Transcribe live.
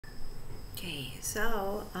Okay,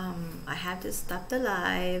 so I had to stop the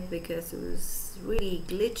live because it was really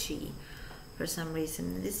glitchy for some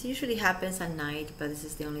reason. This usually happens at night, but this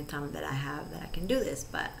is the only time that I have that I can do this.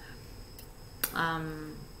 But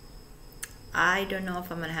um, I don't know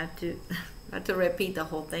if I'm gonna have to have to repeat the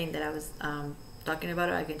whole thing that I was talking about,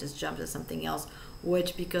 or I can just jump to something else.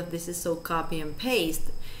 Which, because this is so copy and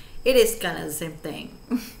paste, it is kind of the same thing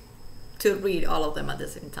to read all of them at the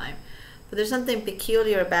same time. But there's something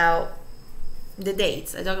peculiar about the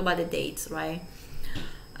dates. I talk about the dates, right?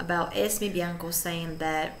 About Esme Bianco saying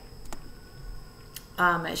that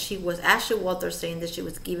she was Ashley Walters saying that she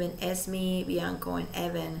was giving Esme Bianco and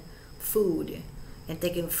Evan food and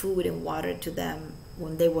taking food and water to them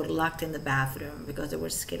when they were locked in the bathroom because they were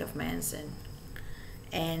scared of Manson.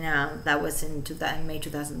 And that was in May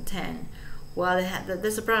 2010. Well,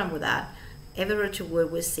 there's a problem with that. Evan Rachel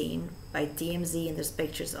Wood was seen by TMZ, and there's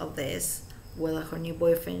pictures of this with her new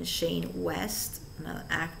boyfriend Shane West, another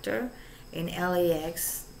actor, in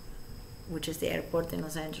LAX, which is the airport in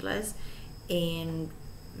Los Angeles, in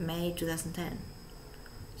May 2010.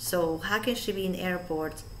 So how can she be in the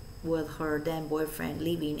airport with her then boyfriend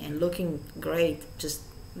leaving and looking great, just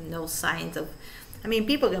no signs of, I mean,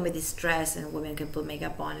 people can be distressed and women can put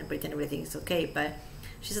makeup on and pretend everything is okay, but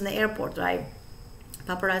she's in the airport, right?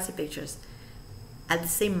 Paparazzi pictures. At the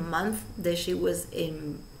same month that she was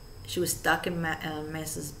stuck in Marilyn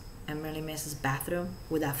Manson's bathroom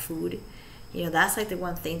with that food. You know, that's like the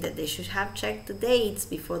one thing that they should have checked the dates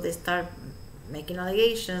before they start making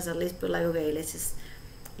allegations. At least put like, okay, let's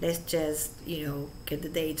just get the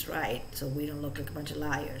dates right so we don't look like a bunch of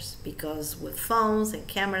liars. Because with phones and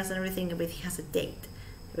cameras and everything has a date.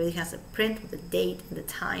 Everything has a print with the date and the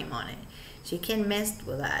time on it. So you can't mess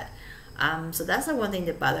with that. So that's the one thing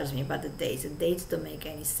that bothers me about the dates. The dates don't make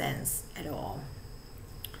any sense at all.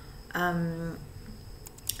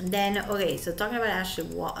 Then, okay, so talking about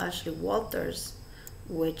Ashley Walters,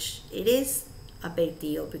 which it is a big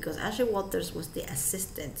deal because Ashley Walters was the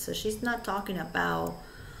assistant. So she's not talking about,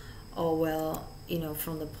 oh, well,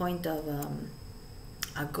 from the point of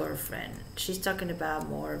a girlfriend. She's talking about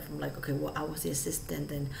more from like, okay, well, I was the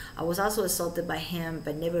assistant and I was also assaulted by him,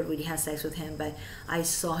 but never really had sex with him, but I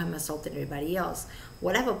saw him assaulting everybody else.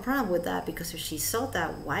 Well, I have a problem with that because if she saw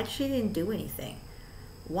that, why she didn't do anything?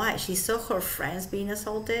 Why? She saw her friends being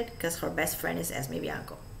assaulted because her best friend is Esme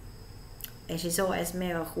Bianco. And she saw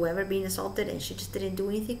Esme or whoever being assaulted and she just didn't do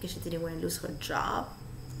anything because she didn't want to lose her job.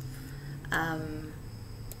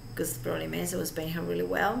 Because probably Manson was paying her really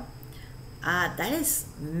well. That is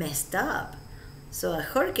messed up. So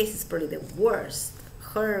her case is probably the worst.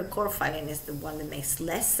 Her court filing is the one that makes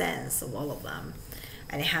less sense of all of them.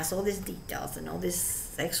 And it has all these details and all these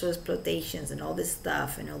sexual exploitations and all this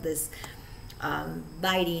stuff and all this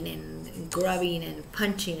biting and grabbing and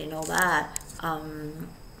punching and all that. And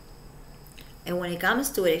when it comes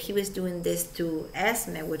to it, he was doing this to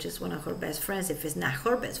Esme, which is one of her best friends. If it's not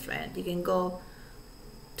her best friend, you can go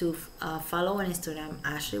to follow on Instagram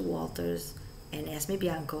Ashley Walters and Esme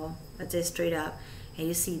Bianco. That's it, straight up. And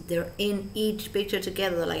you see they're in each picture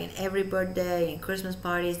together, like in every birthday and Christmas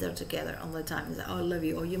parties, they're together all the time. It's like, oh, I love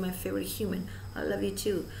you. Oh, you're my favorite human. I love you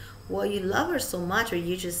too. Well, you love her so much, or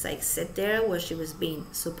you just like sit there where she was being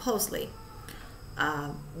supposedly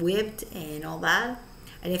whipped and all that.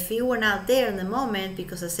 And if you were not there in the moment,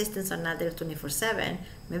 because assistants are not there 24/7,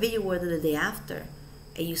 maybe you were there the day after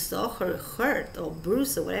and you saw her hurt or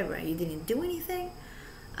bruised or whatever and you didn't do anything.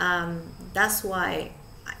 That's why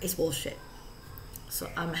it's bullshit. So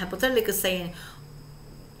I'm hypothetically saying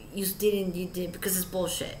you did because it's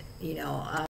bullshit,